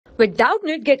With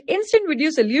Doubtnut, get instant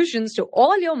video solutions to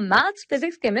all your maths,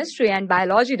 physics, chemistry, and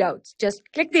biology doubts. Just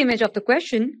click the image of the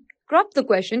question, crop the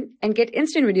question, and get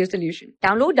instant video solution.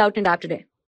 Download Doubtnut app today.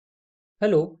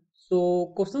 Hello.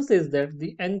 So question says that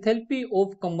the enthalpy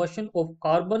of combustion of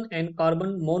carbon and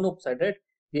carbon monoxide, right?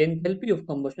 The enthalpy of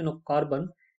combustion of carbon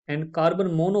and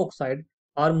carbon monoxide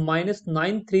are minus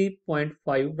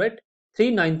 93.5, right?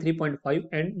 393.5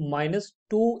 and minus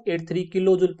 283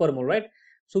 kilojoule per mole, right?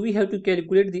 So we have to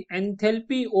calculate the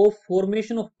enthalpy of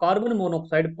formation of carbon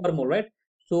monoxide per mole, right?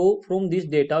 So from this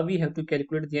data, we have to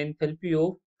calculate the enthalpy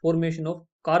of formation of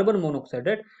carbon monoxide,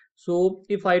 right? So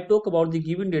if I talk about the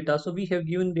given data, so we have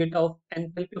given data of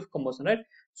enthalpy of combustion, right?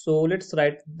 So let's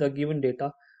write the given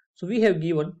data. So we have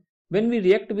given when we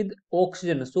react with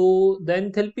oxygen, so the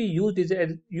enthalpy used is,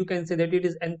 you can say that it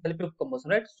is enthalpy of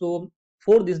combustion, right? So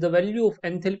for this, the value of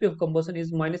enthalpy of combustion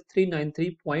is minus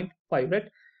 393.5, right?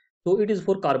 So it is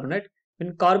for carbon, right?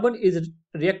 When carbon is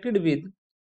reacted with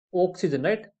oxygen,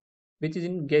 right, which is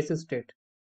in gaseous state,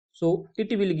 so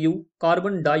it will give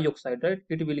carbon dioxide, right?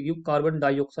 It will give carbon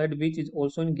dioxide, which is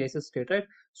also in gaseous state, right?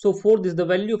 So for this, the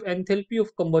value of enthalpy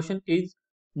of combustion is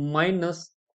minus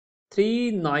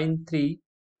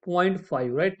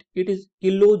 393.5, right? It is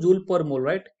kilojoule per mole,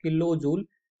 right? Kilojoule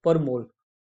per mole,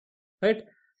 right?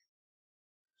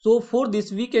 So for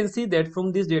this, we can see that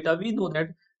from this data, we know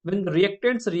that when the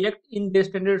reactants react in their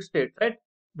standard state, right?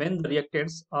 When the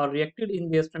reactants are reacted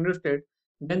in their standard state,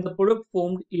 then the product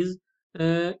formed is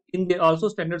in their also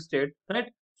standard state,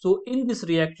 right? So in this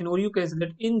reaction, or you can say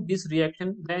that in this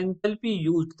reaction, the enthalpy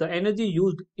used, the energy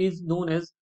used is known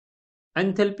as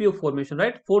enthalpy of formation,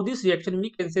 right? For this reaction,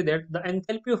 we can say that the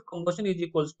enthalpy of combustion is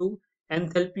equals to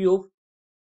enthalpy of,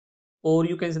 or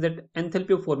you can say that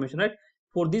enthalpy of formation, right?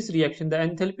 For this reaction, the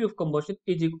enthalpy of combustion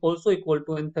is also equal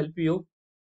to enthalpy of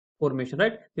formation,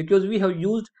 right? Because we have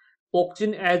used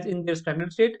oxygen as in their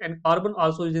standard state and carbon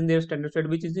also is in their standard state,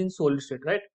 which is in solid state,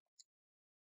 right?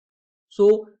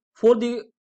 So for the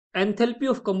enthalpy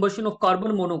of combustion of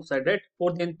carbon monoxide, right?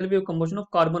 For the enthalpy of combustion of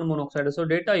carbon monoxide, so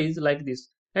data is like this,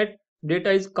 right? Data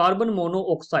is carbon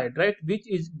monoxide, right, which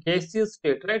is gaseous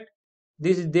state, right?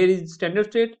 This is, there is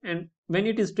standard state, and when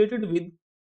it is treated with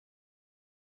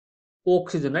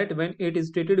oxygen, right, when it is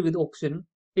treated with oxygen,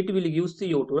 it will give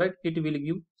CO2, right? It will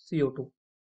give CO2.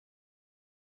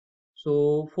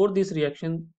 So for this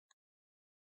reaction,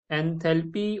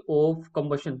 enthalpy of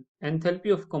combustion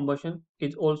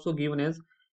is also given as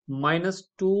minus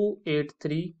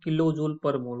 283 kilojoule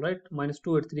per mole, right? Minus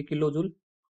 283 kilojoule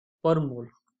per mole,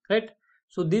 right?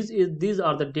 So these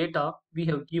are the data we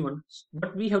have given,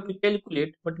 but we have to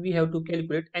calculate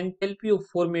enthalpy of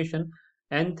formation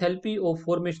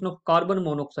of carbon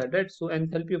monoxide, right? So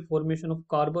enthalpy of formation of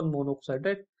carbon monoxide,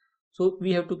 right? So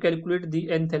we have to calculate the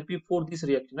enthalpy for this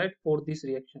reaction, right? For this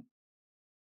reaction,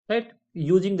 right,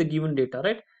 using the given data,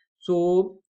 right?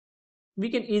 So we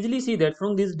can easily see that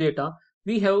from this data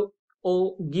we have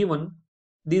given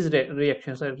these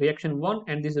reactions, reaction 1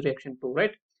 and this reaction 2,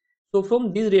 right? So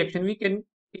from this reaction we can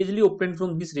easily obtain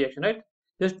from this reaction, right?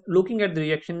 Just looking at the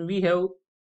reaction we have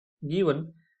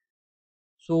given,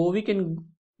 so we can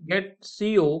get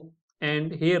CO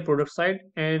and here product side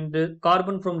and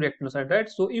carbon from reactant side, right?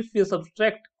 So if we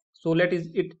subtract, so let is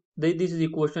it, this is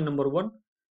equation number 1,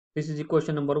 this is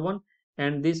equation number 1,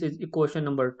 and this is equation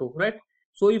number 2, right?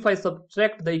 So if I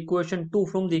subtract the equation 2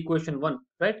 from the equation 1,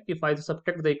 right, if I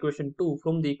subtract the equation 2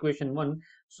 from the equation 1,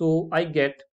 so I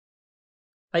get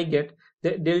the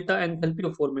delta enthalpy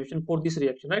of formation for this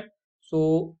reaction, right?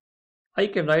 So I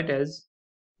can write as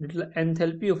little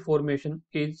enthalpy of formation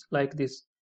is like this.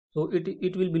 So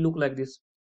it will be look like this: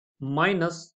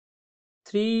 minus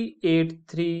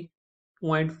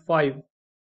 383.5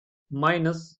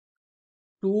 minus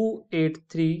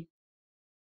 283,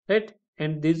 right?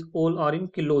 And these all are in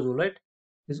kilojoule, right?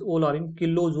 These all are in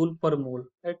kilojoule per mole,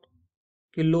 right?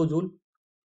 Kilojoule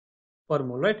per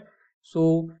mole, right?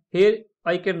 So here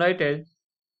I can write as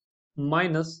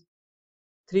minus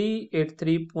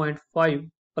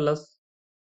 383.5 plus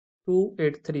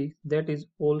 283, that is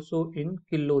also in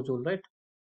kilojoule, right?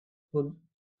 So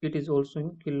it is also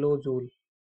in kilojoule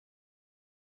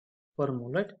per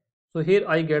mole, right? So here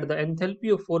I get the enthalpy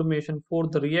of formation for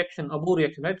the reaction, above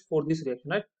reaction, right? For this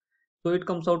reaction, right? So it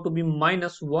comes out to be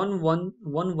minus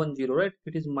 11110, right?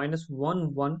 It is minus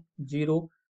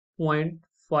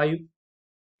 110.5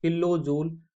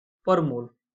 kilojoule per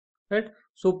mole, right?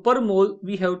 So per mole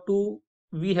we have a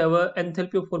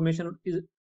enthalpy of formation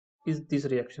is this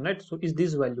reaction, right? So is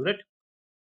this value, right?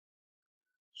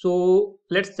 So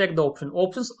let's check the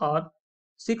options are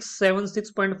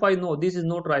 676.5. No, this is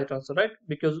not right answer, right?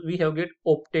 Because we have get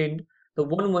obtained the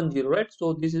 110, right?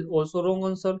 So this is also wrong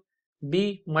answer.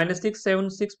 B, minus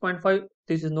 676.5,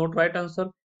 this is not right answer.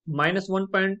 Minus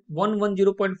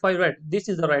 1.110.5, right? This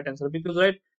is the right answer, because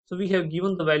right, so we have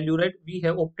given the value, right? We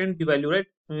have obtained the value, right?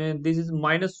 This is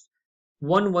minus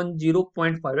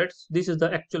 110.5, right? This is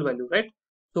the actual value, right?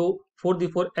 So for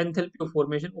enthalpy of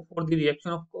formation, or for the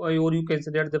reaction of, or you can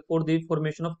say that for the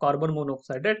formation of carbon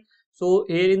monoxide, right? So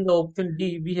here in the option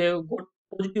D, we have got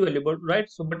positive value, but right?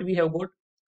 So but we have got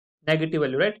negative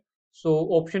value, right? So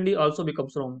option D also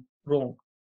becomes wrong.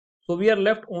 So we are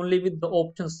left only with the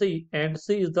option C, and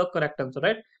C is the correct answer,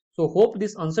 right? So hope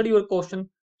this answered your question.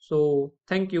 So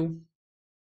thank you.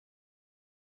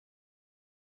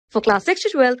 For class 6 to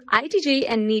 12, IIT JEE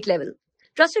and NEET level.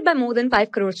 Trusted by more than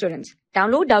 5 crore students.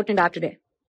 Download Doubtnut app today.